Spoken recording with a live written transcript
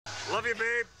Love you,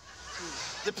 babe.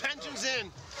 The pension's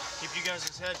in. Keep you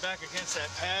guys' head back against that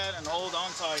pad and hold on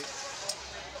tight.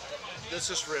 This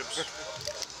is ribs.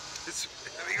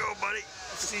 There we go, buddy.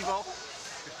 Steve-O,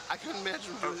 I couldn't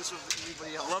imagine doing this with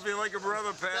anybody else. Love you like a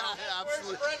brother, pal. Yeah,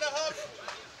 absolutely.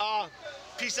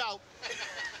 Peace out.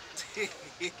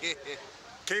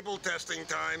 Cable testing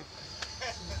time.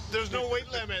 There's no weight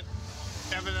limit,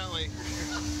 evidently.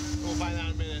 We'll find out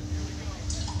in a minute.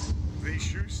 These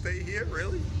shoes stay here,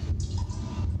 really?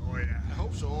 Oh yeah. I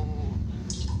hope so.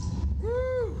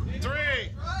 Woo!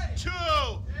 3, 2,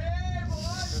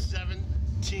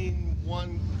 17,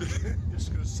 1. This is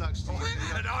gonna suck, Steve.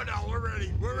 No, we're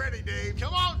ready. We're ready, Dave.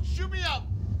 Come on, shoot me up.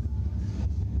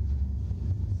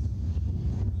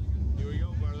 Here we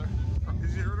go, brother.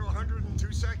 Is 0 to 100 in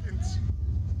 2 seconds?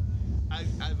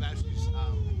 I've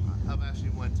actually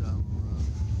went.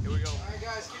 Here we go. All right,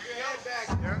 guys, keep your head back.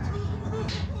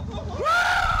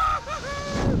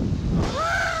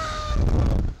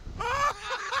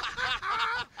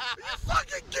 Are you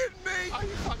fucking kidding me? Are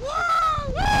you fucking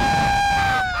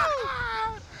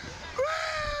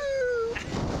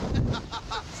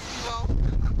Steve-O,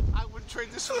 I wouldn't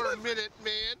trade this for a minute,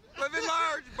 man. Living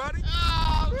large, buddy.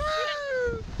 Oh,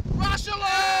 shit. Russell!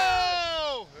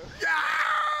 Yeah!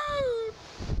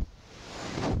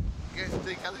 You guys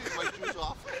think I leave my shoes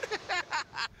off?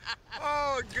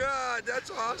 Oh God, that's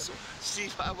awesome.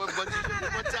 Steve, I went one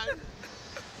time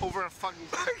over a fucking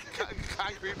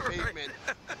concrete pavement.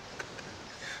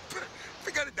 If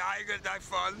you're gonna die, you're gonna die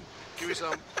fun. Give me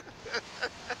some.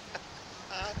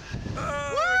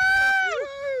 Oh,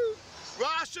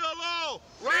 Russell!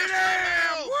 Meet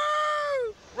him!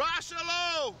 Woo!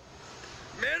 Russell!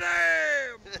 Meet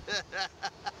him!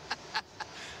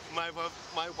 My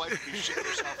wife would be shitting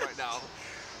herself right now.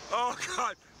 Oh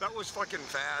God, that was fucking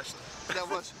fast. That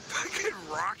was Fucking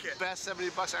rocket. best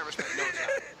 $70 I ever spent. No, it's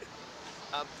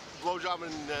not. Blowjob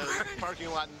in the parking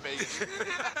lot in Vegas.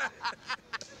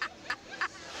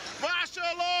 Russell!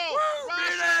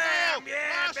 Russell!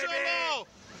 Yeah, Russell!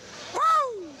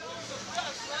 Woo!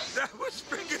 That was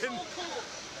freaking.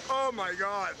 Oh my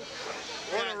God.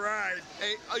 What a ride.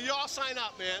 Hey, you all sign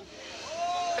up, man.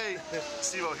 Hey,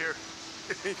 Steve-O here.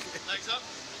 Legs up.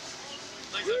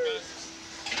 Legs up, guys.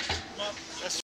 Come on. That's